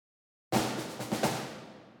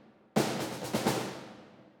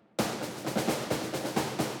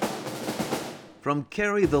From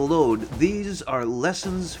Carry the Load, these are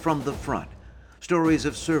lessons from the front. Stories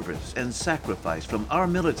of service and sacrifice from our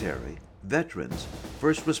military, veterans,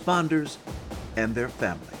 first responders, and their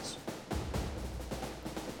families.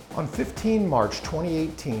 On 15 March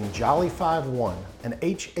 2018, Jolly 5-1, an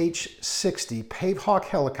HH-60 Pavehawk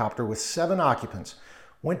helicopter with 7 occupants,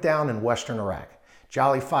 went down in western Iraq.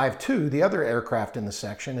 Jolly 5-2, the other aircraft in the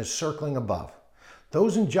section, is circling above.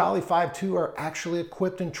 Those in Jolly 5-2 are actually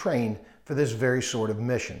equipped and trained for this very sort of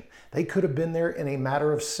mission. They could have been there in a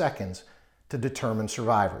matter of seconds to determine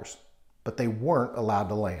survivors, but they weren't allowed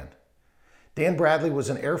to land. Dan Bradley was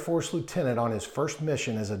an Air Force lieutenant on his first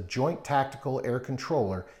mission as a Joint Tactical Air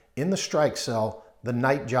Controller in the strike cell the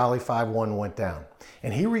night Jolly 5-1 went down.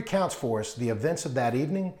 And he recounts for us the events of that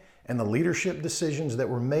evening and the leadership decisions that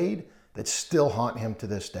were made that still haunt him to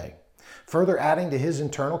this day. Further adding to his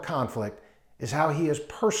internal conflict is how he has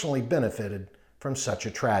personally benefited from such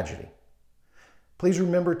a tragedy. Please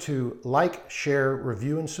remember to like, share,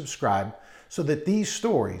 review, and subscribe so that these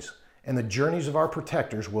stories and the journeys of our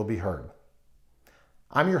protectors will be heard.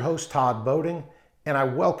 I'm your host, Todd Boating, and I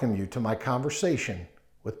welcome you to my conversation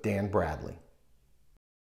with Dan Bradley.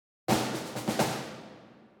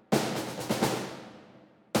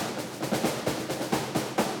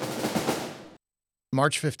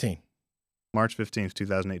 March 15. March 15th,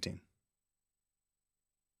 2018.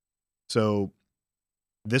 So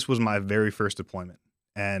this was my very first deployment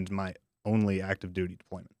and my only active duty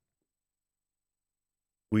deployment.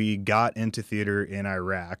 We got into theater in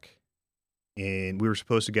Iraq, and we were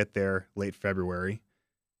supposed to get there late February.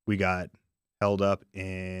 We got held up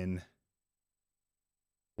in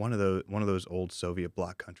one of those old Soviet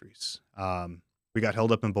bloc countries. We got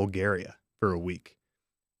held up in Bulgaria for a week.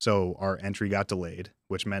 So our entry got delayed,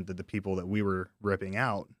 which meant that the people that we were ripping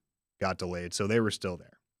out got delayed. So they were still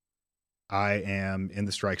there. I am in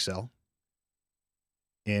the strike cell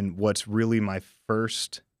in what's really my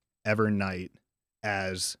first ever night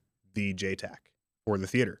as the JTAC for the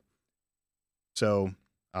theater. So,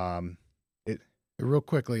 real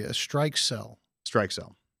quickly, a strike cell. Strike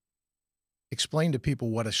cell. Explain to people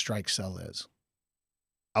what a strike cell is.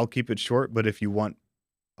 I'll keep it short, but if you want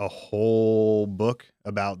a whole book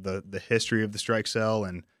about the history of the strike cell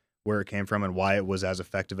and where it came from and why it was as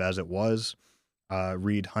effective as it was,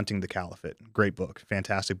 read Hunting the Caliphate. Great book.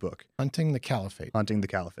 Fantastic book. Hunting the Caliphate. Hunting the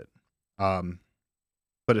Caliphate.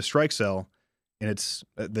 But a strike cell, and it's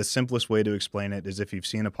the simplest way to explain it is if you've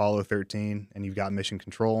seen Apollo 13 and you've got mission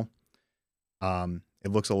control, it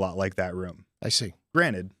looks a lot like that room. I see.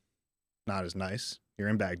 Granted, not as nice. You're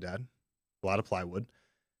in Baghdad. A lot of plywood.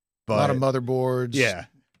 But, a lot of motherboards. Yeah.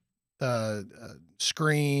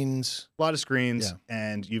 Screens. A lot of screens. Yeah.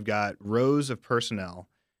 And you've got rows of personnel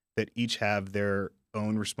that each have their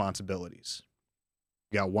own responsibilities.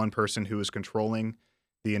 You got one person who is controlling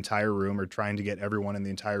the entire room or trying to get everyone in the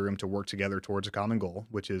entire room to work together towards a common goal,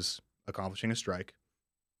 which is accomplishing a strike.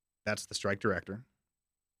 That's the strike director.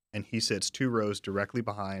 And he sits 2 rows directly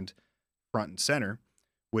behind front and center,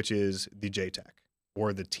 which is the JTAC,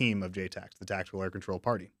 or the team of JTACs, the Tactical Air Control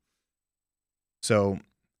Party. So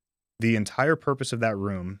the entire purpose of that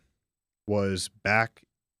room was back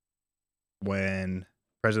when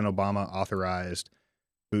President Obama authorized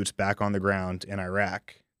boots back on the ground in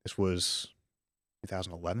Iraq. This was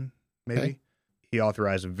 2011, maybe. Okay. He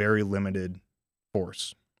authorized a very limited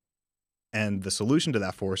force. And the solution to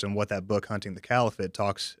that force and what that book, Hunting the Caliphate,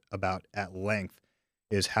 talks about at length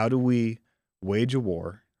is how do we wage a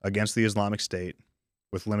war against the Islamic State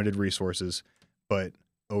with limited resources, but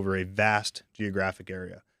over a vast geographic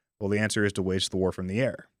area? Well, the answer is to wage the war from the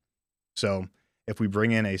air. So if we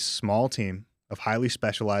bring in a small team of highly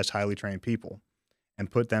specialized, highly trained people and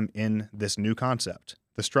put them in this new concept,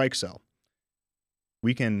 the strike cell,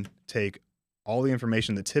 we can take all the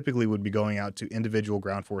information that typically would be going out to individual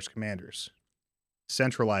ground force commanders,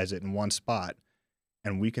 centralize it in one spot,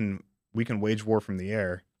 and we can wage war from the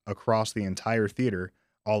air across the entire theater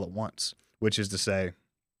all at once, which is to say,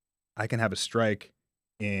 I can have a strike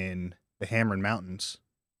in the Hamrin Mountains.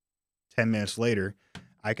 10 minutes later,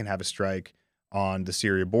 I can have a strike on the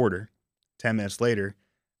Syria border. 10 minutes later,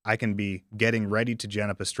 I can be getting ready to gen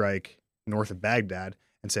up a strike north of Baghdad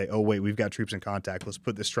and say, oh, wait, we've got troops in contact. Let's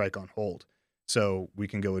put this strike on hold so we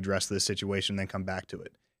can go address this situation, then come back to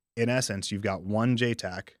it. In essence, you've got one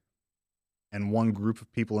JTAC and one group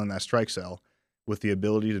of people in that strike cell with the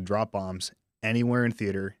ability to drop bombs anywhere in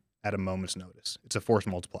theater at a moment's notice. It's a force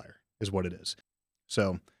multiplier is what it is.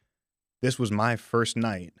 So this was my first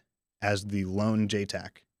night as the lone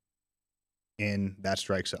JTAC in that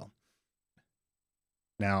strike cell.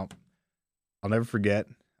 Now, I'll never forget,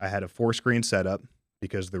 I had a 4-screen setup,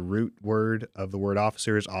 because the root word of the word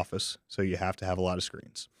officer is office, so you have to have a lot of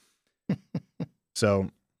screens. So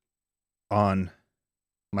on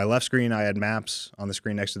my left screen, I had maps. On the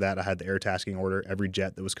screen next to that, I had the air tasking order, every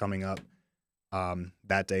jet that was coming up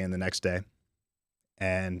that day and the next day.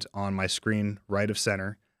 And on my screen right of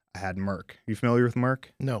center, I had Merc. You familiar with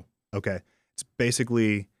Merc? No. Okay. It's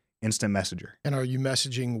basically instant messenger. And are you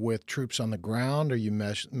messaging with troops on the ground? Are you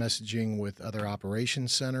messaging with other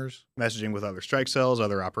operations centers? Messaging with other strike cells,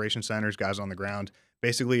 other operation centers, guys on the ground.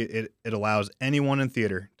 Basically, it allows anyone in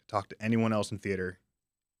theater to talk to anyone else in theater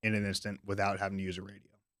in an instant without having to use a radio,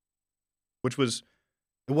 which was,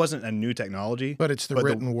 it wasn't a new technology. But it's the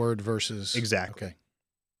written word versus... Exactly. Okay.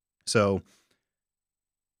 So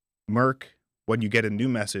Merc, when you get a new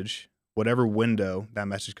message, whatever window that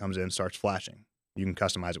message comes in starts flashing. You can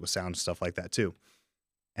customize it with sound and stuff like that too.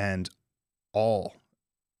 And all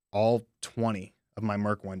 20 of my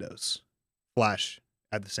Merc windows flash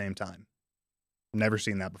at the same time. Never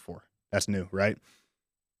seen that before. That's new, right?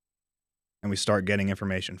 And we start getting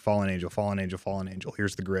information. Fallen Angel, Fallen Angel, Fallen Angel.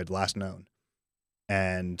 Here's the grid, last known.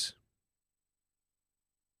 And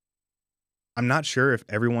I'm not sure if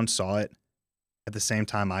everyone saw it at the same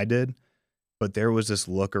time I did, but there was this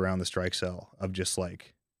look around the strike cell of just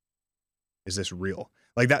like, is this real?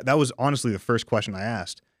 Like that was honestly the first question I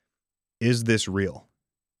asked. Is this real?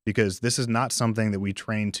 Because this is not something that we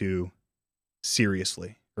train to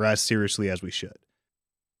seriously or as seriously as we should.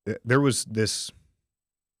 There was this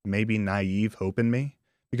maybe naive hope in me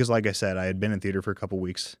because, like I said, I had been in theater for a couple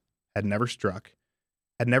weeks, had never struck,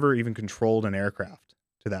 had never even controlled an aircraft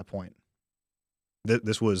to that point.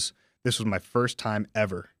 This was my first time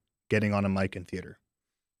ever getting on a mic in theater.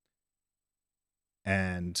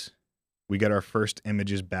 And we get our first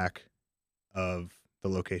images back of the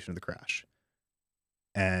location of the crash.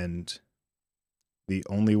 And the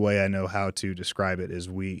only way I know how to describe it is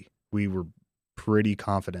we were pretty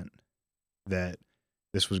confident that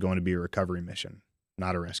this was going to be a recovery mission,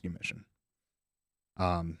 not a rescue mission.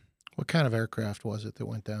 What kind of aircraft was it that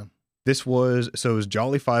went down? It was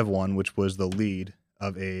Jolly 5-1, which was the lead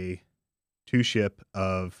of a 2-ship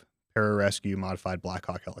of pararescue modified Black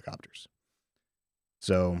Hawk helicopters.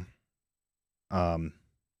 So,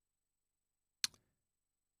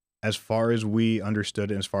 as far as we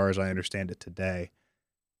understood it, as far as I understand it today,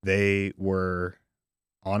 they were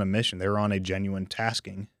on a mission. They were on a genuine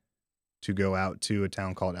tasking to go out to a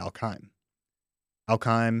town called Al-Qaim.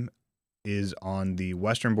 Al-Qaim is on the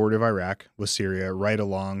western border of Iraq with Syria, right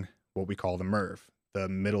along what we call the MERV, the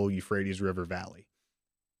Middle Euphrates River Valley.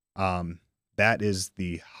 That is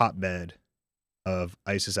the hotbed of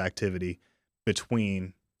ISIS activity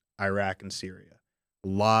between Iraq and Syria. A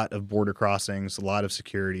lot of border crossings, a lot of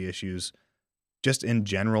security issues, just in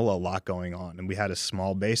general, a lot going on. And we had a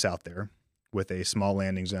small base out there with a small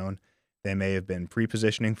landing zone. They may have been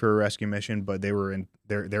pre-positioning for a rescue mission, but they were in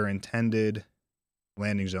their intended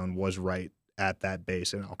landing zone was right at that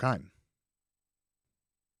base in Al-Qaim.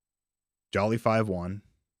 Jolly 5-1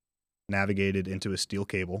 navigated into a steel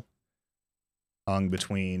cable hung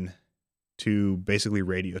between two basically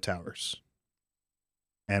radio towers.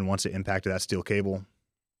 And once it impacted that steel cable,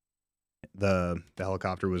 the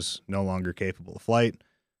helicopter was no longer capable of flight,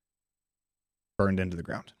 burned into the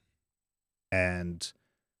ground. And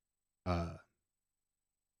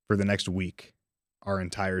for the next week, our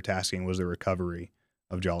entire tasking was the recovery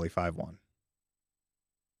of Jolly 5-1.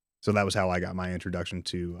 So that was how I got my introduction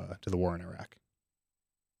to the war in Iraq.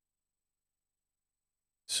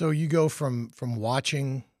 So you go from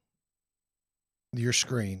watching your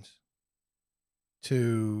screens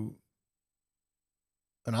to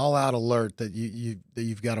an all-out alert that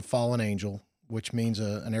you've got a fallen angel, which means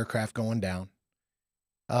an aircraft going down.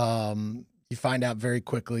 You find out very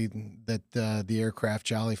quickly that the aircraft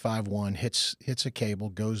Jolly 5-1 hits a cable,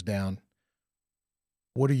 goes down.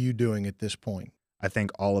 What are you doing at this point? I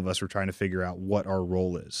think all of us were trying to figure out what our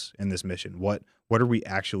role is in this mission. What are we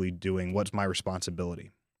actually doing? What's my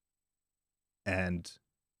responsibility? And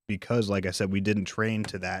because, like I said, we didn't train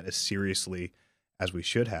to that as seriously as we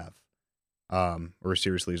should have, or as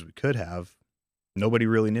seriously as we could have, nobody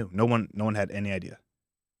really knew. No one had any idea.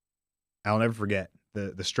 I'll never forget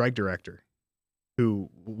the strike director,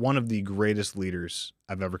 who one of the greatest leaders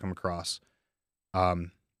I've ever come across.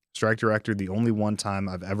 Strike director, the only one time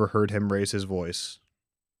I've ever heard him raise his voice,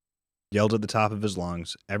 yelled at the top of his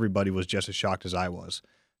lungs. Everybody was just as shocked as I was.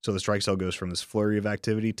 So the strike cell goes from this flurry of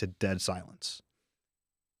activity to dead silence.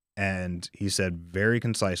 And he said very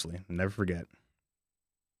concisely, I'll never forget,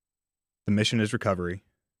 the mission is recovery.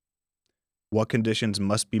 What conditions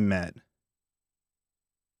must be met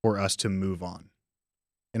for us to move on?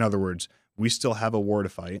 In other words, we still have a war to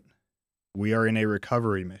fight. We are in a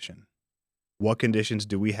recovery mission. What conditions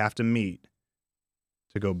do we have to meet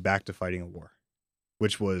to go back to fighting a war?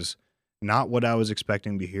 Which was not what I was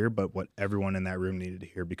expecting to hear, but what everyone in that room needed to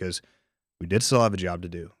hear, because we did still have a job to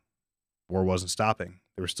do. War wasn't stopping.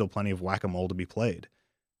 There was still plenty of whack-a-mole to be played.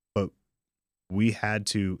 But we had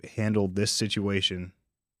to handle this situation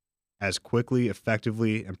as quickly,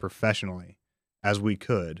 effectively, and professionally as we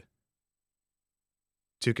could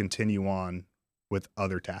to continue on with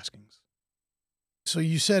other taskings. So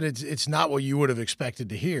you said it's not what you would have expected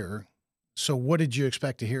to hear. So what did you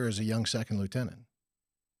expect to hear as a young second lieutenant?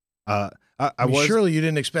 I mean, surely you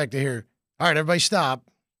didn't expect to hear, all right, everybody stop.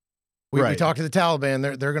 We talked to the Taliban.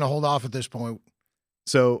 They're going to hold off at this point.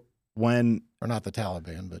 So or not the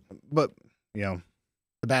Taliban, but you know,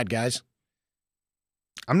 the bad guys.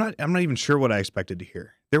 I'm not even sure what I expected to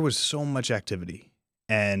hear. There was so much activity,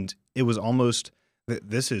 and it was almost,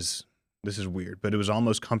 this is weird, but it was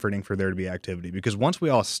almost comforting for there to be activity, because once we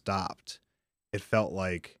all stopped, it felt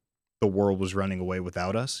like the world was running away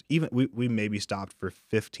without us. Even we maybe stopped for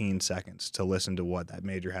 15 seconds to listen to what that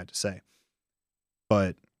major had to say.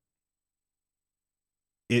 But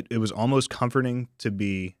it was almost comforting to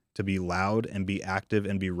be loud and be active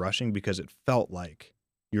and be rushing, because it felt like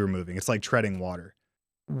you were moving. It's like treading water.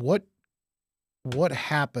 What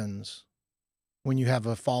happens when you have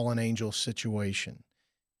a fallen angel situation?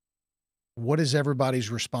 What does everybody's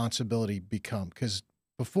responsibility become? Because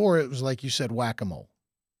before it was like you said, whack-a-mole.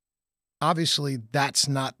 Obviously, that's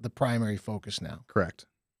not the primary focus now. Correct.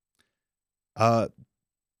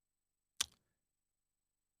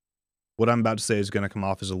 What I'm about to say is going to come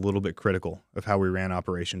off as a little bit critical of how we ran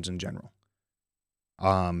operations in general.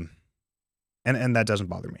 And that doesn't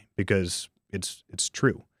bother me, because it's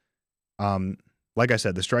true. Like I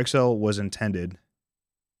said, the strike cell was intended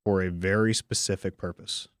for a very specific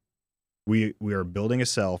purpose. We are building a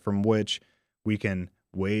cell from which we can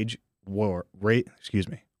wage war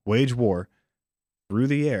through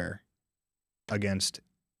the air against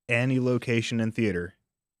any location in theater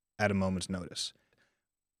at a moment's notice.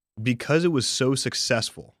 Because it was so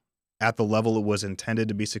successful at the level it was intended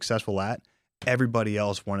to be successful at, everybody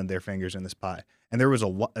else wanted their fingers in this pie. And there was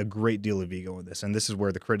a great deal of ego in this, and this is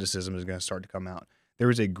where the criticism is going to start to come out. There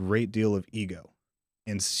was a great deal of ego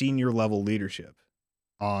in senior level leadership,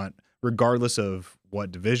 regardless of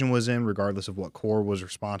what division was in, regardless of what corps was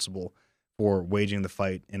responsible for waging the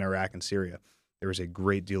fight in Iraq and Syria. There was a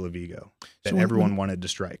great deal of ego that everyone wanted to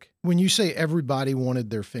strike. When you say everybody wanted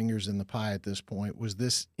their fingers in the pie at this point, was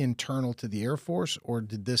this internal to the Air Force, or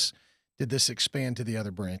did this expand to the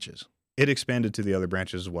other branches? It expanded to the other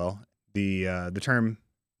branches as well. The term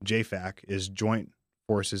JFAC is Joint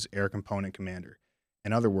Forces Air Component Commander.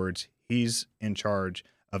 In other words, he's in charge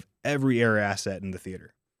of every air asset in the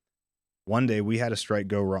theater. One day we had a strike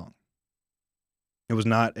go wrong. It was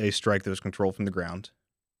not a strike that was controlled from the ground,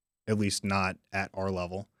 at least not at our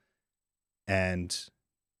level. And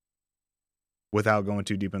without going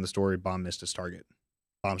too deep in the story, bomb missed its target.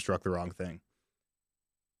 Bomb struck the wrong thing.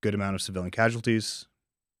 Good amount of civilian casualties,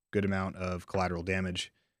 good amount of collateral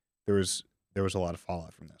damage. There was a lot of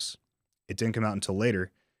fallout from this. It didn't come out until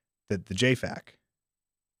later that the JFAC,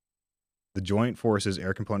 the Joint Forces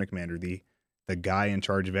Air Component Commander, the guy in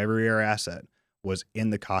charge of every air asset, was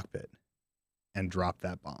in the cockpit and dropped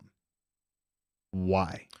that bomb.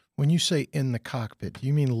 Why? When you say in the cockpit, do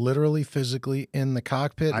you mean literally physically in the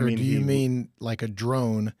cockpit, or do you mean like a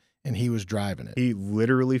drone and he was driving it? He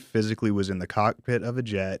literally physically was in the cockpit of a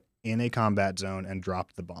jet in a combat zone and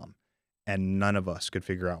dropped the bomb. And none of us could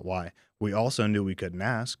figure out why. We also knew we couldn't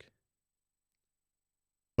ask.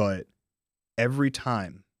 But every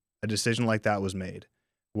time a decision like that was made,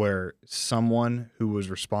 where someone who was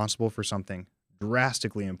responsible for something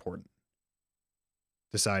drastically important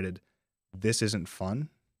decided, this isn't fun,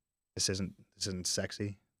 this isn't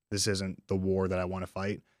sexy, this isn't the war that I want to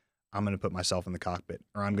fight, I'm going to put myself in the cockpit,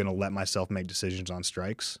 or I'm going to let myself make decisions on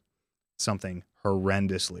strikes, something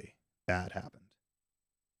horrendously bad happened.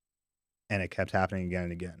 And it kept happening again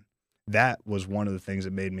and again. That was one of the things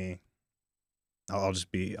that made me, I'll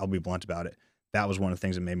be blunt about it. That was one of the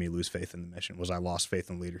things that made me lose faith in the mission, was I lost faith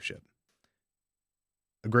in leadership.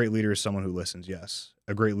 A great leader is someone who listens, yes.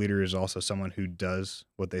 A great leader is also someone who does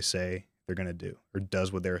what they say they're going to do, or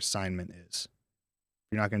does what their assignment is.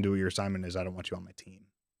 If you're not going to do what your assignment is, I don't want you on my team.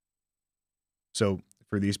 So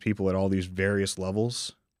for these people at all these various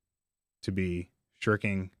levels to be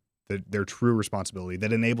shirking their true responsibility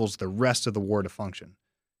that enables the rest of the war to function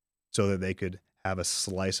so that they could have a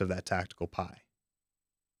slice of that tactical pie.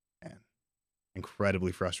 And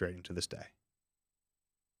incredibly frustrating to this day.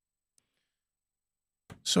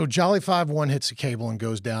 So Jolly 5-1 hits the cable and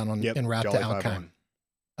goes down en route Jolly to 5-1.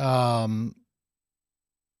 Alkine.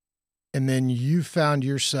 And then you found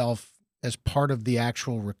yourself as part of the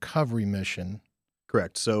actual recovery mission.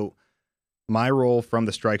 Correct. So my role from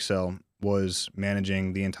the strike cell was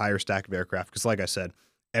managing the entire stack of aircraft. Because like I said,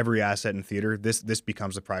 every asset in theater, this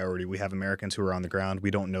becomes a priority. We have Americans who are on the ground.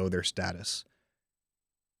 We don't know their status.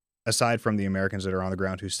 Aside from the Americans that are on the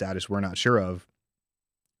ground whose status we're not sure of,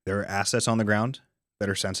 there are assets on the ground that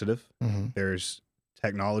are sensitive. Mm-hmm. There's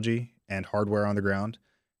technology and hardware on the ground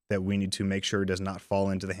that we need to make sure does not fall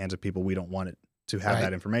into the hands of people we don't want it to have Right.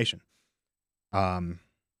 that information.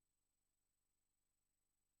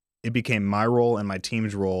 It became my role and my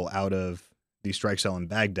team's role out of the strike cell in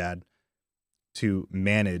Baghdad to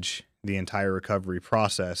manage the entire recovery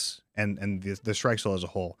process and the strike cell as a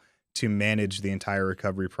whole, to manage the entire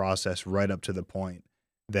recovery process right up to the point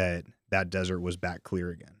that that desert was back clear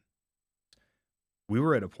again. We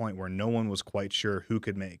were at a point where no one was quite sure who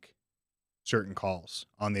could make certain calls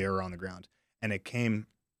on the air or on the ground. And it came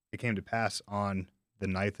to pass on the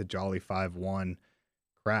night that Jolly 5-1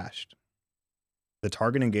 crashed. The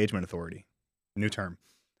Target Engagement Authority, new term,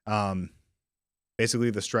 basically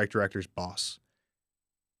the strike director's boss,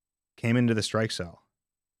 came into the strike cell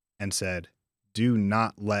and said, do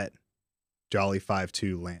not let Jolly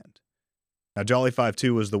 5-2 land. Now, Jolly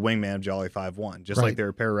 5-2 was the wingman of Jolly 5-1. Just Right. like there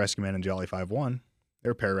were pararescue men in Jolly 5-1,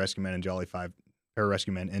 there were pararescue men in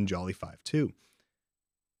Jolly 5-2.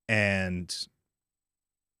 And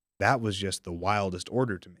that was just the wildest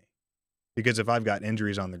order to me. Because if I've got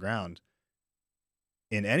injuries on the ground,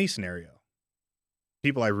 in any scenario,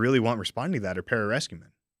 people I really want responding to that are pararescue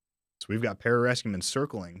men. So we've got pararescue men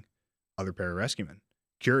circling other pararescue men,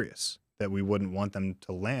 curious that we wouldn't want them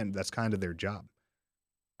to land. That's kind of their job.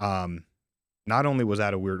 Not only was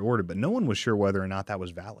that a weird order, but no one was sure whether or not that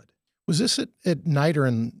was valid. Was this at night or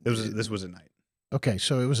in? This was at night. Okay,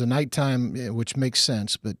 so it was a nighttime, which makes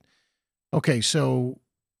sense. But okay, so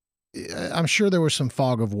I'm sure there was some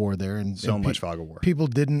fog of war there, and Much fog of war. People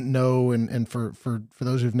didn't know, and for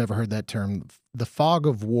those who've never heard that term, the fog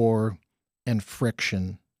of war and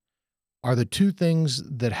friction are the two things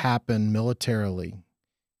that happen militarily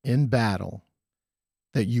in battle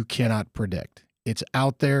that you cannot predict. It's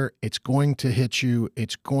out there. It's going to hit you.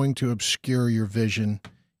 It's going to obscure your vision.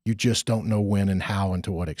 You just don't know when and how and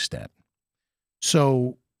to what extent.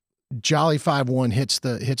 So Jolly 5-1 hits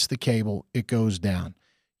the cable. It goes down.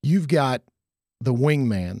 You've got the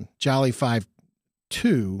wingman, Jolly 5-2,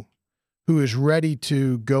 who is ready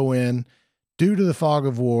to go in due to the fog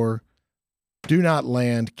of war, do not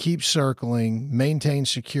land, keep circling, maintain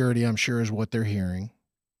security, I'm sure is what they're hearing.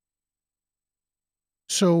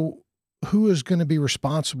 So who is going to be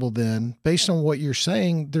responsible then? Based on what you're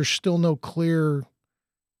saying, there's still no clear-cut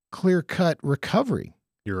recovery.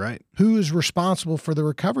 You're right. Who is responsible for the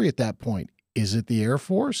recovery at that point? Is it the Air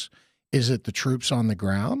Force? Is it the troops on the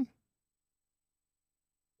ground?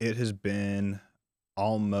 It has been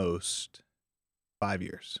almost 5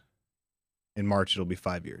 years. In March, it'll be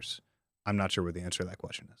 5 years. I'm not sure what the answer to that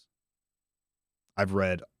question is. I've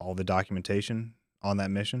read all the documentation on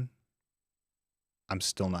that mission. I'm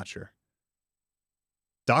still not sure.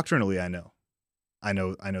 Doctrinally, I know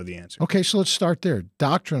the answer. Okay, so let's start there.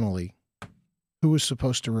 Doctrinally, who was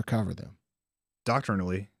supposed to recover them?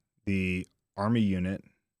 Doctrinally, the Army unit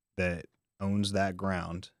that owns that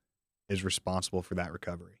ground is responsible for that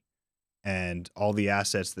recovery. And all the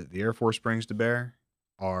assets that the Air Force brings to bear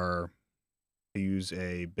are, to use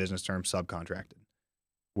a business term, subcontracted.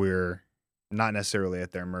 We're not necessarily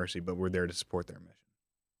at their mercy, but we're there to support their mission.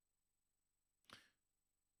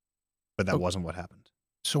 But that wasn't what happened.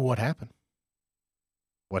 So what happened?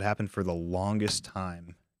 What happened for the longest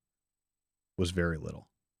time was very little.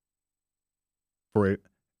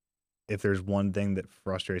 If there's one thing that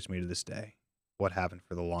frustrates me to this day, what happened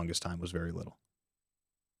for the longest time was very little.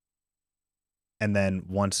 And then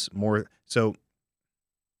once more, so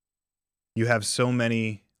you have so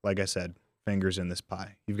many, like I said, fingers in this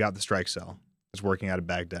pie. You've got the strike cell that's working out of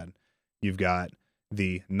Baghdad. You've got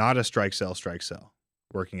the not a strike cell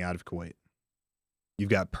working out of Kuwait. You've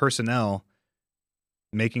got personnel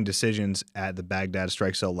making decisions at the Baghdad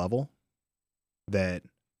strike cell level that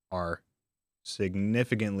are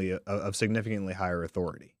significantly higher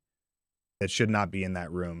authority that should not be in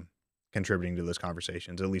that room contributing to those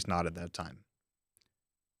conversations, at least not at that time.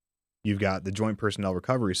 You've got the Joint Personnel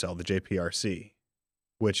Recovery Cell, the JPRC,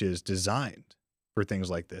 which is designed for things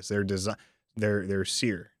like this. They're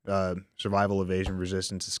SERE, survival, evasion,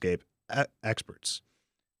 resistance, escape experts.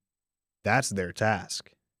 That's their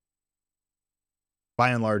task. By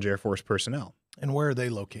and large, Air Force personnel. And where are they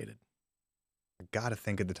located? I gotta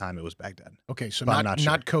think at the time it was Baghdad. Okay, so But I'm not not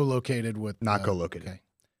sure. not co-located with Not co-located. Okay,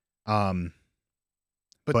 Um,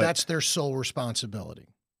 but But- that's their sole responsibility.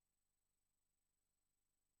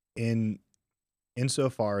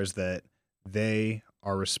 insofar as that they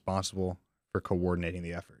are responsible for coordinating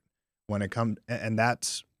the effort. When it comes, and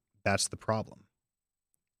that's the problem.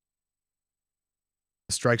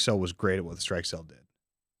 The strike cell was great at what the strike cell did.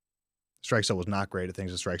 The strike cell was not great at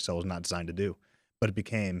things the strike cell was not designed to do, but it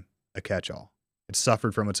became a catch-all. It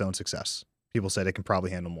suffered from its own success. People said it can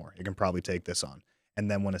probably handle more. It can probably take this on.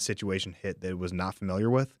 And then when a situation hit that it was not familiar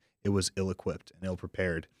with, it was ill-equipped and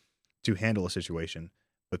ill-prepared to handle a situation,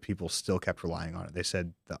 but people still kept relying on it. They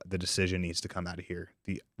said the decision needs to come out of here.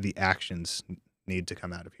 The actions need to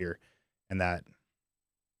come out of here, and that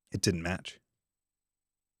it didn't match.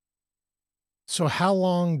 So how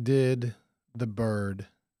long did the bird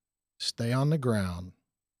stay on the ground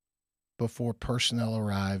before personnel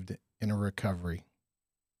arrived in a recovery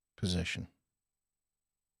position?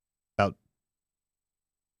 About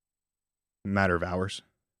a matter of hours.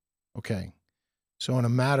 Okay. So in a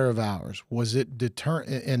matter of hours, was it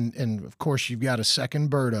and of course you've got a second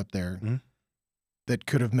bird up there Mhm. that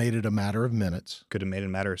could have made it a matter of minutes. Could have made it a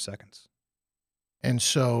matter of seconds. And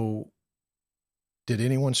so did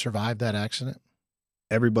anyone survive that accident?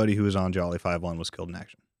 Everybody who was on Jolly 5-1 was killed in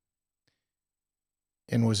action.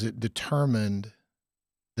 And was it determined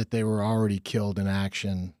that they were already killed in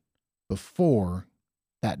action before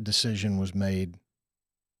that decision was made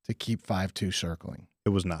to keep 5-2 circling? It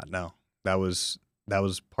was not. No, that was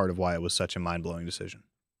part of why it was such a mind-blowing decision.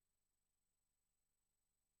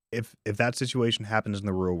 If that situation happens in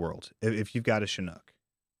the real world, if you've got a Chinook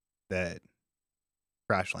that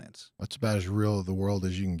crash lands, That's about as real of the world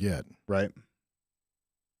as you can get. right?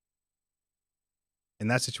 In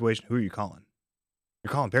that situation, who are you calling?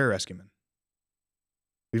 You're calling pararescue men.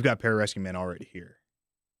 We've got pararescue men already here.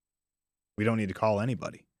 We don't need to call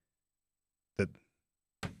anybody.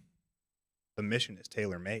 The mission is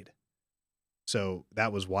tailor-made. So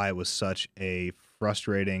that was why it was such a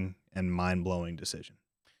frustrating and mind-blowing decision.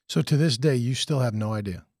 So to this day, you still have no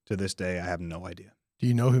idea. To this day, I have no idea. Do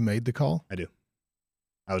you know who made the call? I do.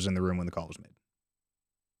 I was in the room when the call was made.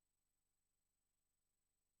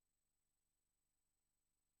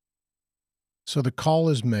 So the call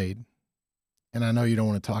is made, and I know you don't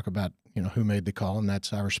want to talk about, who made the call, and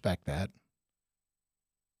I respect that.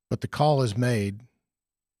 But the call is made.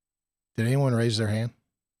 Did anyone raise their hand?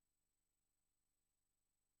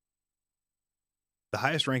 The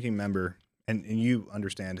highest ranking member, and you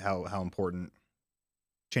understand how important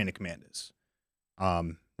chain of command is.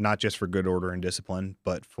 Not just for good order and discipline,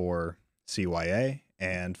 but for CYA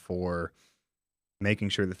and for making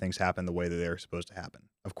sure that things happen the way that they're supposed to happen.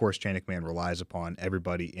 Of course, chain of command relies upon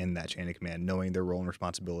everybody in that chain of command knowing their role and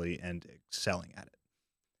responsibility and excelling at it.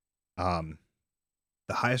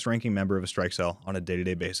 The highest ranking member of a strike cell on a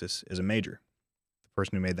day-to-day basis is a major. The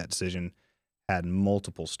person who made that decision had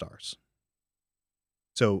multiple stars.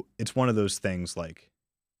 So it's one of those things like,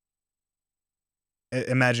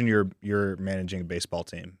 imagine you're managing a baseball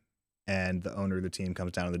team and the owner of the team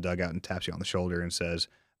comes down to the dugout and taps you on the shoulder and says,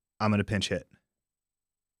 "I'm going to pinch hit."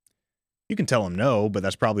 You can tell him no, but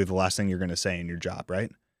that's probably the last thing you're going to say in your job,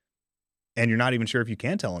 right? And you're not even sure if you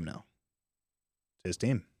can tell him no. It's his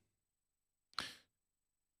team.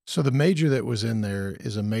 So the major that was in there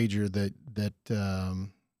is a major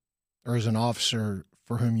or is an officer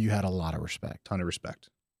for whom you had a lot of respect. Ton of respect.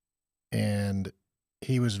 And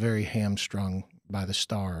he was very hamstrung by the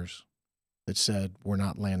stars that said, we're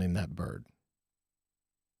not landing that bird.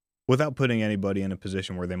 Without putting anybody in a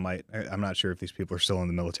position where they might, I'm not sure if these people are still in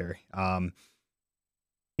the military.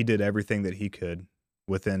 He did everything that he could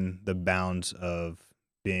within the bounds of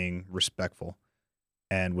being respectful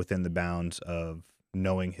and within the bounds of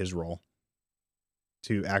knowing his role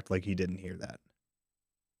to act like he didn't hear that.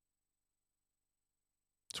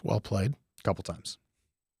 It's well played. A couple times.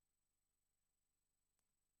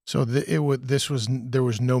 So there was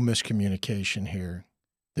no miscommunication here.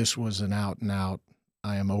 This was an out and out,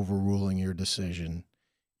 I am overruling your decision.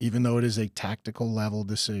 Even though it is a tactical level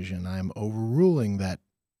decision, I am overruling that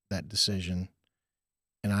decision,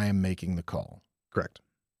 and I am making the call. Correct.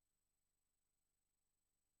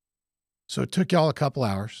 So it took y'all a couple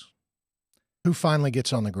hours. Who finally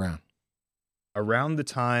gets on the ground? Around the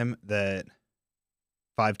time that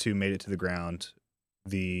 5-2 made it to the ground,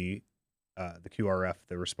 the QRF,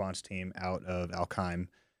 the response team out of Al-Qaim,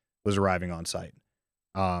 was arriving on site.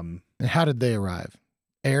 And how did they arrive?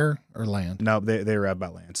 Air or land? No, they arrived by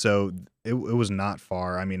land. So it was not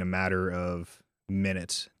far. I mean, a matter of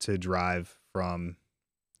minutes to drive from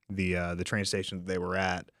the train station that they were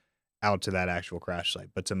at out to that actual crash site,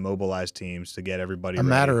 but to mobilize teams to get everybody A ready,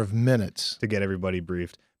 matter of minutes. to get everybody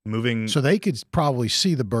briefed. Moving, So they could probably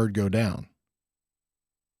see the bird go down.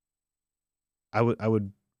 I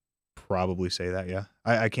would probably say that, yeah.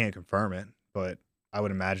 I can't confirm it, but I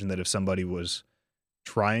would imagine that if somebody was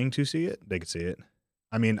trying to see it, they could see it.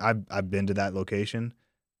 I mean, I've been to that location.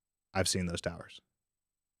 I've seen those towers.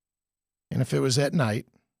 And if it was at night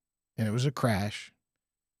and it was a crash,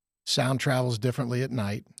 sound travels differently at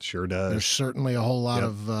night. Sure does. There's certainly a whole lot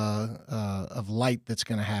Yep. of light that's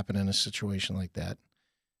going to happen in a situation like that.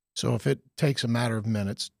 So if it takes a matter of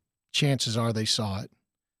minutes, chances are they saw it.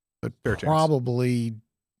 But Fair chance. probably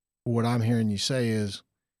what I'm hearing you say is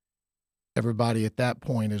everybody at that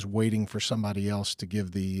point is waiting for somebody else to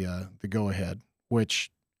give the go ahead,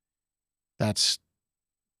 which that's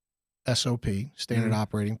SOP, standard Mhm.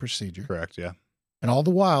 operating procedure. Correct, yeah. And all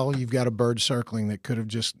the while, you've got a bird circling that could have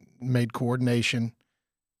just made coordination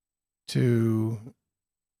to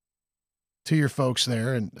your folks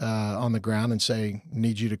there and on the ground and say,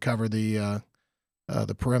 "Need you to cover the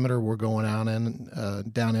perimeter. We're going out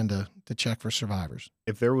and down in to check for survivors."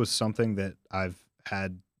 If there was something that I've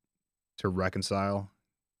had to reconcile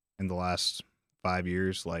in the last 5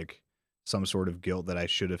 years, like some sort of guilt that I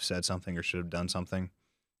should have said something or should have done something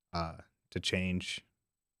to change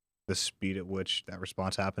the speed at which that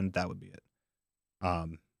response happened, that would be it.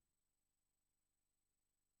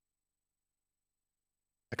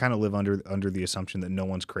 I kind of live under the assumption that no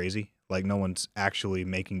one's crazy. Like no one's actually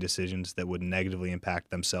making decisions that would negatively impact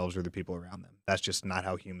themselves or the people around them. That's just not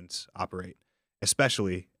how humans operate,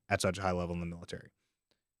 especially at such a high level in the military.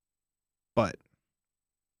 But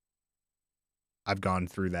I've gone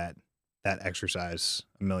through that exercise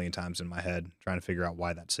a million times in my head, trying to figure out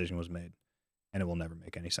why that decision was made, and it will never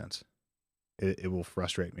make any sense. It will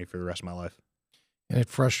frustrate me for the rest of my life. And it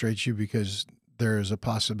frustrates you because there is a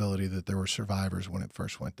possibility that there were survivors when it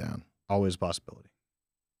first went down. Always a possibility.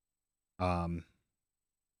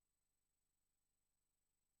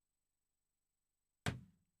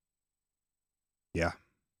 Yeah.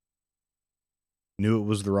 Knew it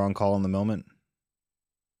was the wrong call in the moment.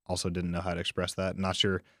 Also didn't know how to express that. Not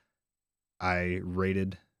sure I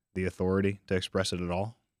rated the authority to express it at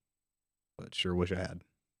all, but sure wish I had.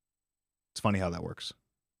 It's funny how that works.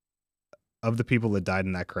 Of the people that died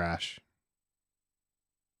in that crash,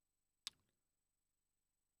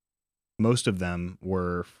 most of them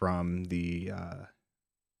were from the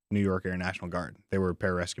New York Air National Guard. They were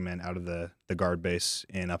pararescue men out of the Guard base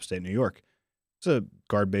in upstate New York. It's a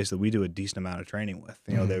Guard base that we do a decent amount of training with.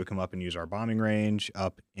 You know, they would come up and use our bombing range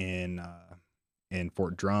up in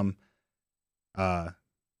Fort Drum. Had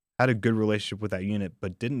a good relationship with that unit,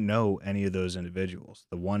 but didn't know any of those individuals.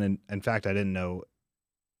 The one, in fact, I didn't know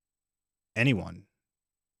anyone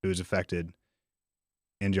who was affected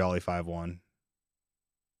in Jolly 5-1,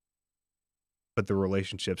 but the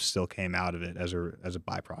relationship still came out of it as a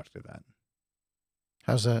byproduct of that.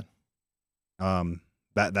 How's that?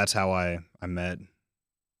 That's how I met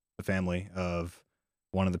the family of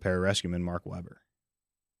one of the pararescuemen, Mark Weber.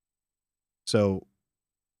 So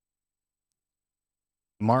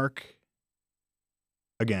Mark,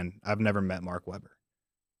 again, I've never met Mark Weber.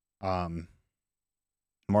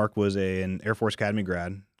 Mark was an Air Force Academy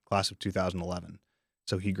grad, class of 2011.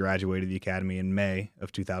 So he graduated the academy in May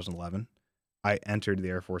of 2011. I entered the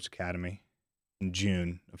Air Force Academy in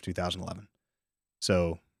June of 2011.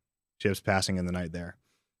 So ships passing in the night there.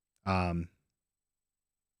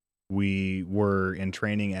 We were in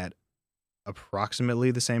training at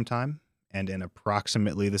approximately the same time and in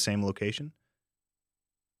approximately the same location.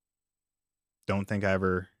 Don't think I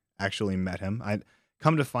ever actually met him. I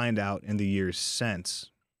come to find out in the years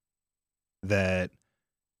since that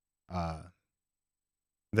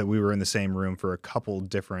that we were in the same room for a couple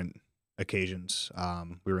different occasions.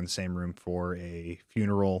 We were in the same room for a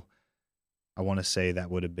funeral. I want to say that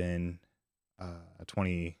would have been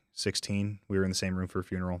 2016. We were in the same room for a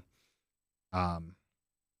funeral.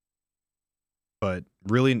 But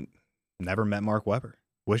really never met Mark Weber.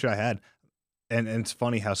 Wish I had. And it's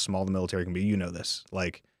funny how small the military can be. You know this.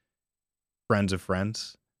 Like friends of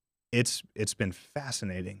friends. It's been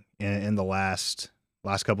fascinating in the last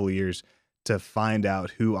couple of years to find out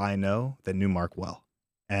who I know that knew Mark well.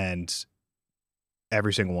 And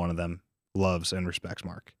every single one of them loves and respects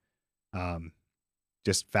Mark.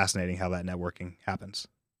 Just fascinating how that networking happens.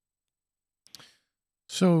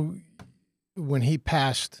 So when he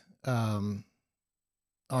passed on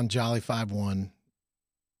Jolly 5-1,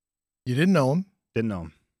 you didn't know him, Didn't know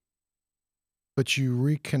him. but you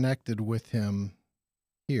reconnected with him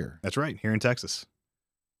here. That's right. Here in Texas.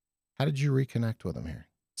 How did you reconnect with him here?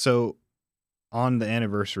 So on the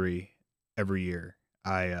anniversary every year,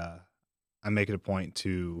 I make it a point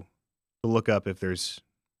to look up if there's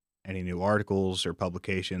any new articles or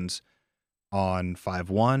publications on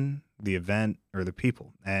 5-1, the event, or the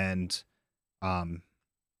people. And um,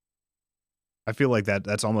 I feel like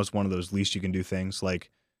that's almost one of those least you can do things.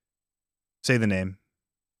 Like, say the name,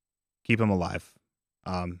 keep them alive.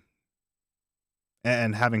 Um,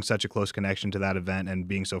 and having such a close connection to that event and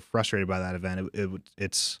being so frustrated by that event,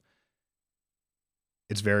 it's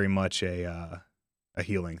very much a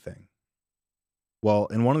healing thing. Well,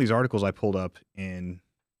 in one of these articles I pulled up in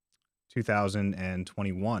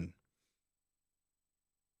 2021,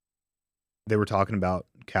 they were talking about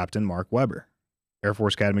Captain Mark Weber, Air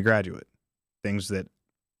Force Academy graduate, things that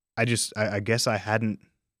I guess I hadn't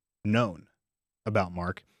known about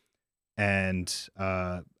Mark. And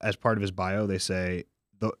as part of his bio, they say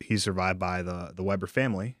he's survived by the Weber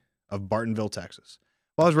family of Bartonville, Texas.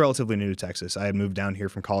 Well, I was relatively new to Texas. I had moved down here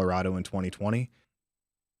from Colorado in 2020.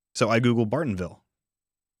 So I Googled Bartonville,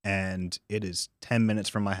 and it is 10 minutes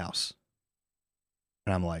from my house.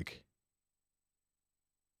 And I'm like,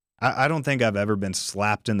 I don't think I've ever been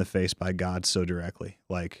slapped in the face by God so directly.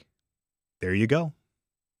 Like, there you go.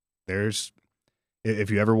 If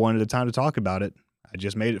you ever wanted a time to talk about it, I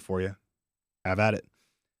just made it for you. Have at it.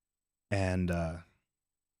 And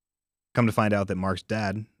come to find out that Mark's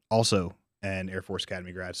dad, also an Air Force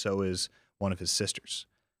Academy grad, so is one of his sisters.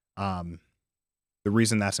 The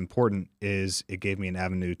reason that's important is it gave me an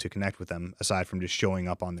avenue to connect with them aside from just showing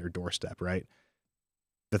up on their doorstep, right?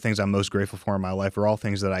 The things I'm most grateful for in my life are all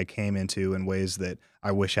things that I came into in ways that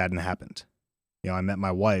I wish hadn't happened. You know, I met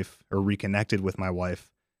my wife, or reconnected with my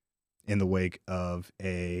wife, in the wake of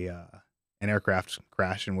an aircraft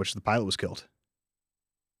crash in which the pilot was killed.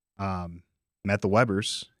 Met the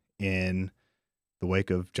Webers in the wake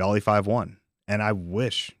of Jolly 5-1, and I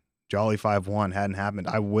wish Jolly 5-1 hadn't happened.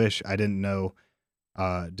 I wish I didn't know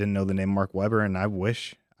the name Mark Weber, and I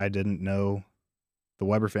wish I didn't know the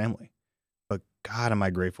Weber family. But God, am I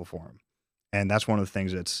grateful for him. And that's one of the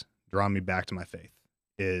things that's drawn me back to my faith,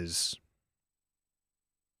 is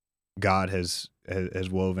God has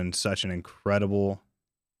woven such an incredible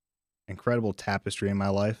tapestry in my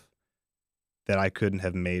life that I couldn't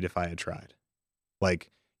have made if I had tried. Like,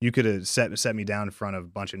 you could have set me down in front of a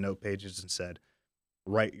bunch of note pages and said,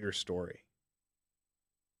 write your story.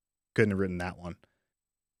 Couldn't have written that one.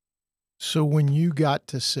 So when you got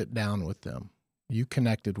to sit down with them, you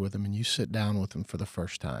connected with them and you sit down with them for the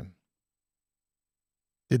first time,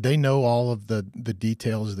 did they know all of the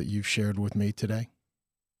details that you've shared with me today?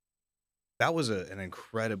 That was an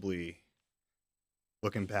incredibly,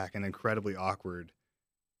 looking back, an incredibly awkward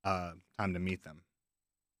time to meet them.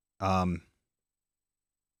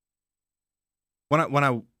 When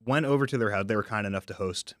I went over to their house, they were kind enough to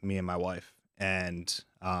host me and my wife, and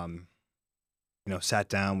sat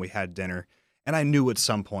down. We had dinner, and I knew at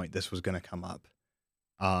some point this was going to come up.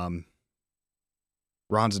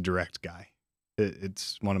 Ron's a direct guy.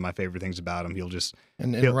 It's one of my favorite things about him.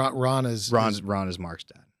 Ron is Mark's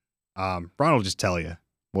dad. Ron will just tell you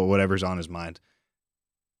whatever's on his mind.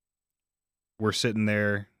 We're sitting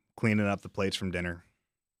there cleaning up the plates from dinner,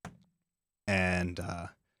 and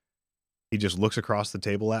he just looks across the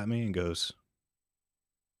table at me and goes,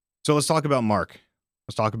 "So let's talk about Mark.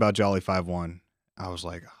 Let's talk about Jolly 5-1." I was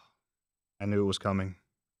like, oh, I knew it was coming,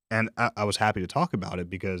 and I was happy to talk about it,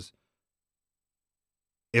 because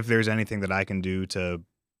if there's anything that I can do to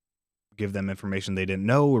give them information they didn't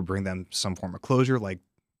know or bring them some form of closure, like,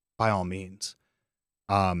 by all means.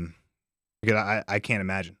 Because I can't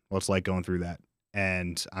imagine what it's like going through that.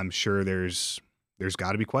 And I'm sure there's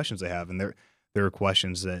got to be questions they have. And there are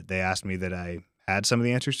questions that they asked me that I had some of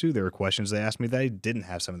the answers to. There were questions they asked me that I didn't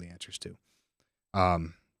have some of the answers to.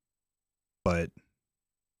 But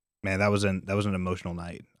man, that was an emotional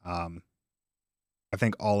night. I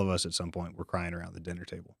think all of us at some point were crying around the dinner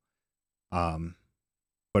table.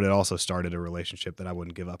 But it also started a relationship that I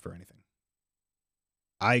wouldn't give up for anything.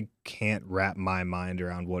 I can't wrap my mind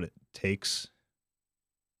around what it takes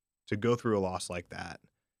to go through a loss like that,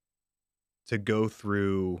 to go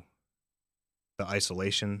through the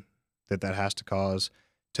isolation that has to cause,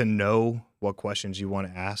 to know what questions you want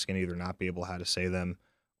to ask and either not be able how to say them,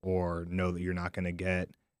 or know that you're not going to get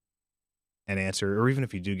an answer, or even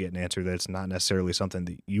if you do get an answer, that's not necessarily something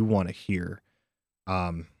that you want to hear.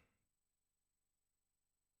 To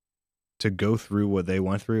go through what they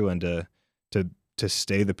went through and to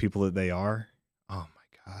stay the people that they are. Oh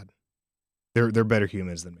my God. They're better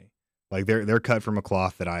humans than me. Like, they're cut from a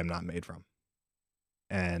cloth that I am not made from.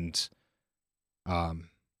 And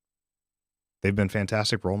they've been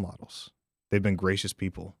fantastic role models. They've been gracious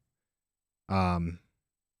people.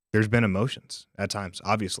 There's been emotions at times,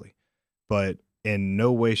 obviously, but in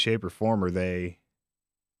no way, shape, or form are they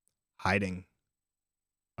hiding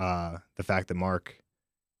the fact that Mark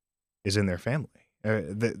is in their family.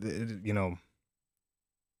 The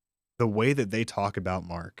way that they talk about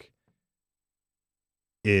Mark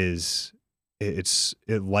is it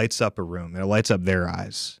lights up a room and it lights up their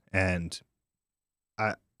eyes. And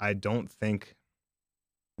I don't think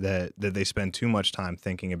that they spend too much time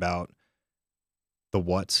thinking about the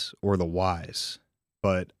what's or the whys,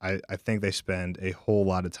 but I think they spend a whole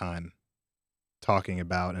lot of time talking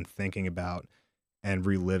about and thinking about and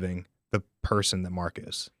reliving the person that Mark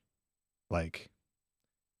is. Like,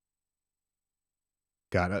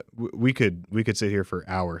 God, we could sit here for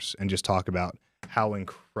hours and just talk about how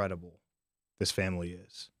incredible this family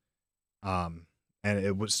is, and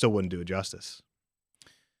still wouldn't do it justice.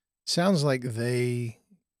 Sounds like they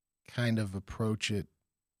kind of approach it,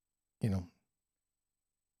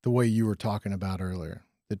 the way you were talking about earlier,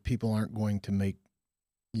 that people aren't going to make,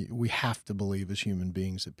 we have to believe as human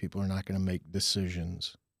beings that people are not going to make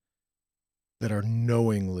decisions that are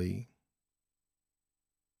knowingly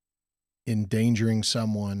endangering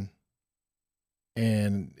someone.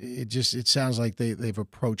 And it sounds like they've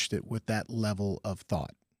approached it with that level of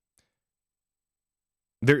thought.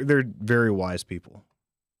 They're very wise people.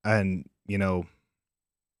 And,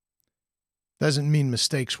 doesn't mean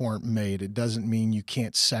mistakes weren't made. It doesn't mean you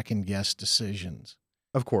can't second guess decisions.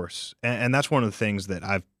 Of course. And that's one of the things that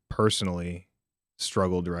I've personally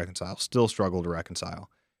struggled to reconcile, still struggle to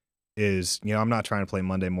reconcile, is, I'm not trying to play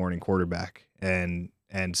Monday morning quarterback and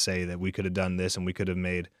say that we could have done this and we could have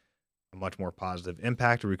made a much more positive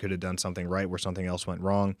impact, or we could have done something right where something else went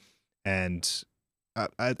wrong. And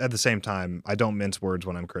at the same time, I don't mince words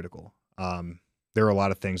when I'm critical. There are a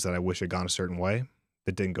lot of things that I wish had gone a certain way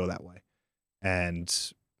that didn't go that way. And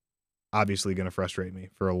obviously going to frustrate me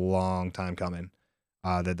for a long time coming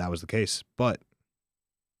that was the case. But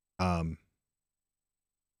when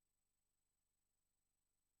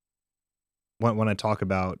I talk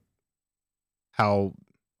about how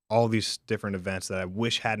all these different events that I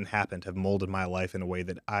wish hadn't happened have molded my life in a way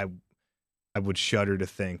that I would shudder to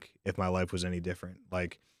think if my life was any different.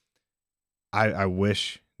 Like, I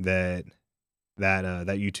wish that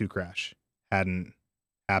U2 crash hadn't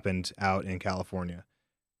happened out in California.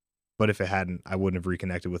 But if it hadn't, I wouldn't have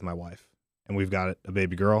reconnected with my wife. And we've got a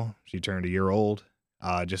baby girl. She turned a year old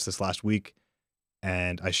just this last week.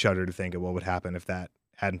 And I shudder to think of what would happen if that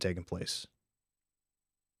hadn't taken place.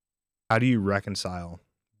 How do you reconcile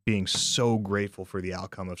being so grateful for the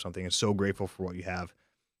outcome of something and so grateful for what you have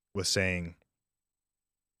with saying,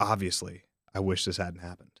 obviously, I wish this hadn't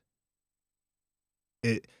happened?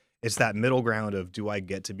 It's that middle ground of, do I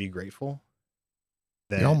get to be grateful?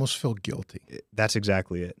 You almost feel guilty. That's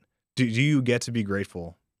exactly it. Do you get to be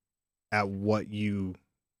grateful at what you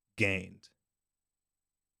gained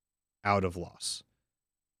out of loss?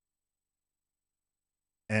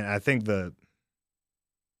 And I think the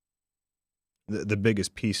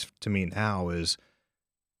biggest piece to me now is,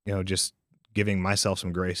 just giving myself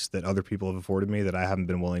some grace that other people have afforded me that I haven't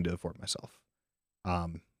been willing to afford myself.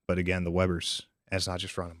 But again, the Webbers, and it's not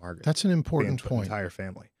just Ron and Margaret. That's an important point. The entire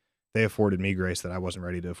family. They afforded me grace that I wasn't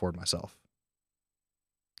ready to afford myself.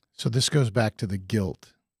 So this goes back to the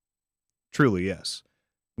guilt. Truly, yes.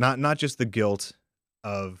 Not just the guilt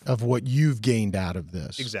of what you've gained out of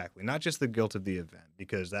this. Exactly. Not just the guilt of the event,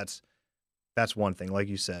 because that's one thing. Like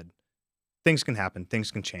you said, things can happen, things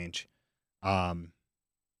can change. A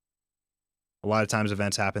lot of times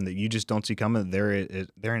events happen that you just don't see coming. There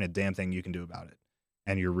ain't a damn thing you can do about it.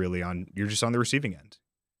 And you're just on the receiving end.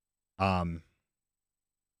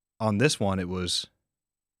 On this one, it was,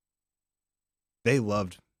 they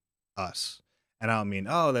loved us. And I don't mean,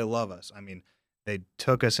 oh, they love us. I mean, they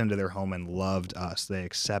took us into their home and loved us. They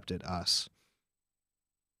accepted us.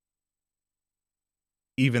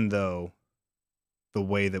 Even though the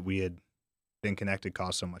way that we had been connected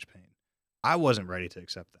caused so much pain. I wasn't ready to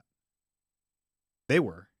accept that. They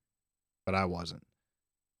were, but I wasn't.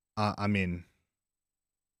 I mean,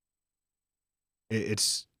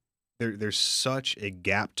 there's such a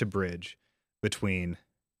gap to bridge between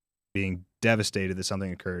being devastated that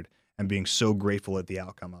something occurred and being so grateful at the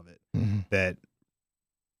outcome of it, that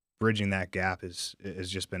bridging that gap has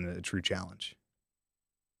just been a true challenge.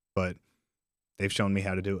 But they've shown me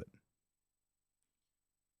how to do it.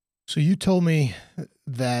 So you told me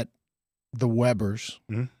that the Webbers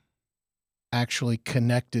actually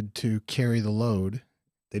connected to carry the load.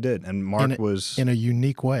 They did. And Mark was in a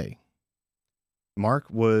unique way. Mark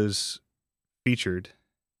was featured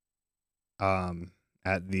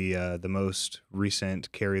at the most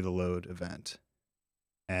recent Carry the Load event,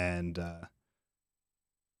 and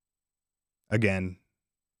again,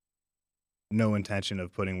 no intention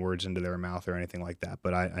of putting words into their mouth or anything like that,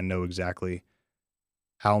 but I know exactly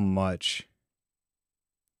how much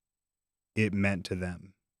it meant to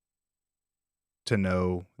them to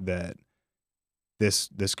know that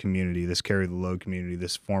this community, this Carry the Load community,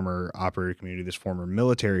 this former operator community, this former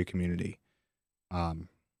military community,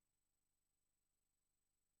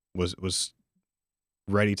 was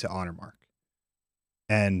ready to honor Mark.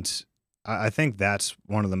 And I think that's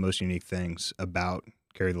one of the most unique things about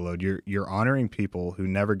Carry the Load. You're honoring people who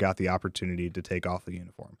never got the opportunity to take off the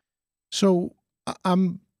uniform. So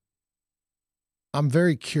I'm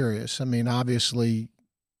very curious. I mean, obviously,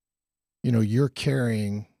 you're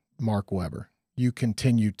carrying Mark Weber. You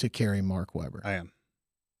continue to carry Mark Weber. I am.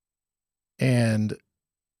 And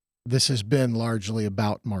this has been largely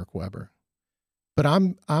about Mark Weber. But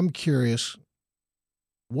I'm curious,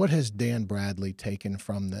 what has Dan Bradley taken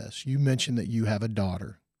from this? You mentioned that you have a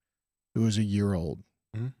daughter who is a year old.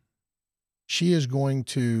 Mm-hmm. She is going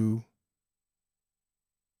to,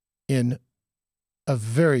 in a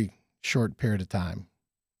very short period of time,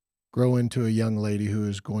 grow into a young lady who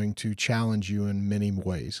is going to challenge you in many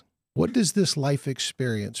ways. What does this life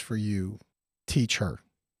experience for you teach her?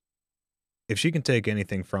 If she can take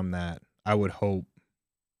anything from that, I would hope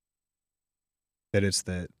that it's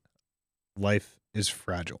that life is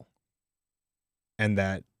fragile. And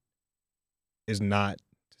that is not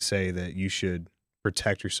to say that you should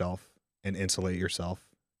protect yourself and insulate yourself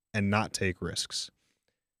and not take risks.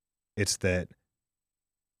 It's that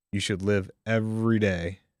you should live every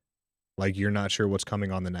day like you're not sure what's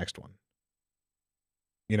coming on the next one.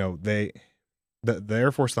 The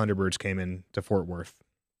Air Force Thunderbirds came in to Fort Worth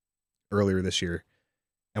earlier this year,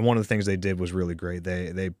 and one of the things they did was really great.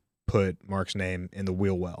 They put Mark's name in the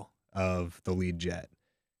wheel well of the lead jet.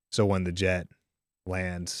 So when the jet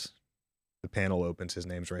lands, the panel opens, his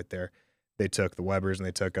name's right there. They took the Webers and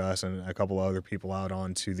they took us and a couple other people out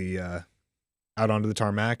onto the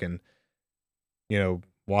tarmac and,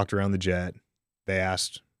 walked around the jet. They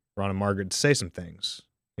asked Ron and Margaret to say some things,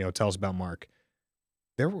 tell us about Mark.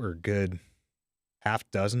 There were a good half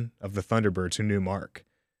dozen of the Thunderbirds who knew Mark.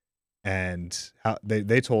 And how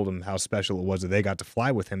they told him how special it was that they got to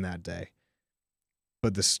fly with him that day.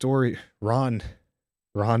 But the story, Ron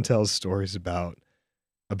tells stories about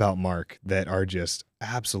Mark that are just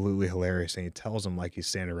absolutely hilarious, and he tells them like he's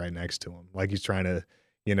standing right next to him, like he's trying to,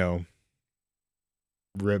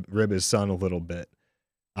 rib his son a little bit.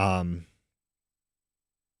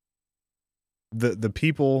 The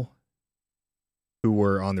people who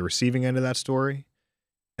were on the receiving end of that story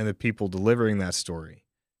and the people delivering that story,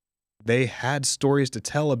 they had stories to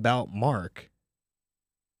tell about Mark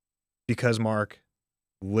because Mark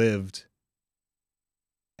lived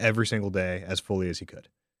every single day as fully as he could.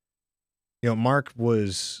 Mark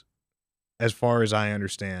was, as far as I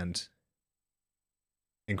understand,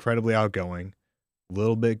 incredibly outgoing, a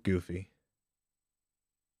little bit goofy,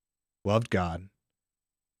 loved God,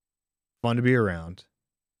 fun to be around,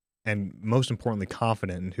 and most importantly,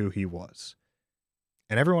 confident in who he was.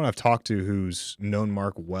 And everyone I've talked to who's known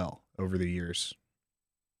Mark well over the years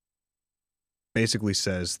basically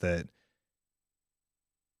says that,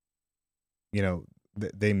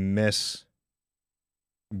 they miss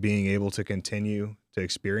being able to continue to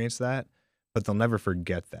experience that, but they'll never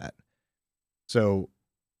forget that. So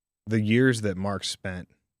the years that Mark spent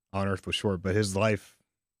on Earth was short, but his life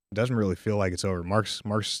doesn't really feel like it's over. Mark's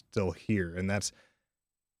still here, and that's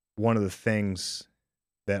one of the things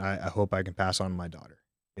that I hope I can pass on to my daughter.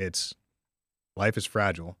 It's life is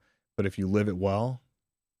fragile, but if you live it well,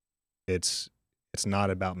 it's not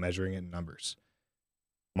about measuring it in numbers.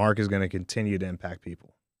 Mark is going to continue to impact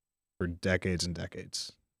people for decades and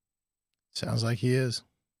decades. Sounds like he is.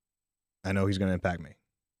 I know he's going to impact me.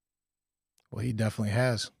 Well, he definitely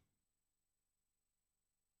has.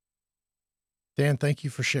 Dan, thank you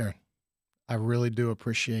for sharing. I really do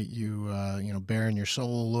appreciate you, bearing your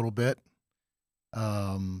soul a little bit.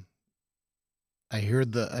 I hear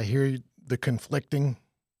the conflicting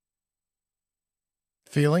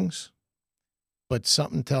feelings, but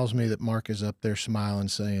something tells me that Mark is up there smiling,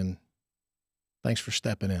 saying, "Thanks for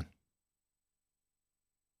stepping in."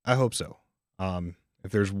 I hope so.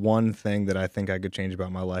 If there's one thing that I think I could change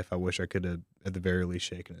about my life, I wish I could have, at the very least,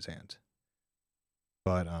 shaken his hand.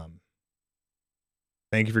 But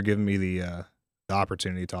thank you for giving me the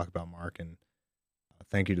opportunity to talk about Mark, and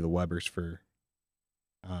thank you to the Webers for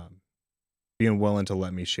being willing to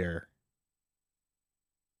let me share.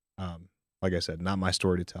 Like I said, not my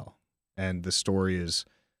story to tell, and the story is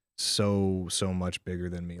so much bigger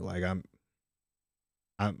than me. Like I'm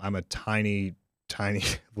a tiny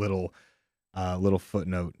little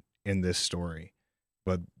footnote in this story,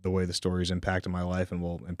 but the way the story's impacted my life and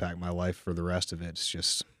will impact my life for the rest of it, it's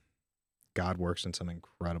just God works in some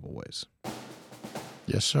incredible ways.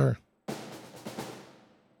 Yes, sir.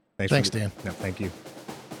 Thanks, Dan. No, thank you.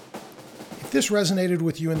 If this resonated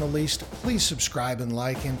with you in the least, please subscribe and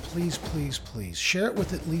like, and please share it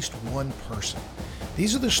with at least one person.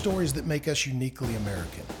 These are the stories that make us uniquely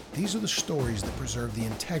American. These are the stories that preserve the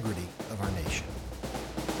integrity of our nation.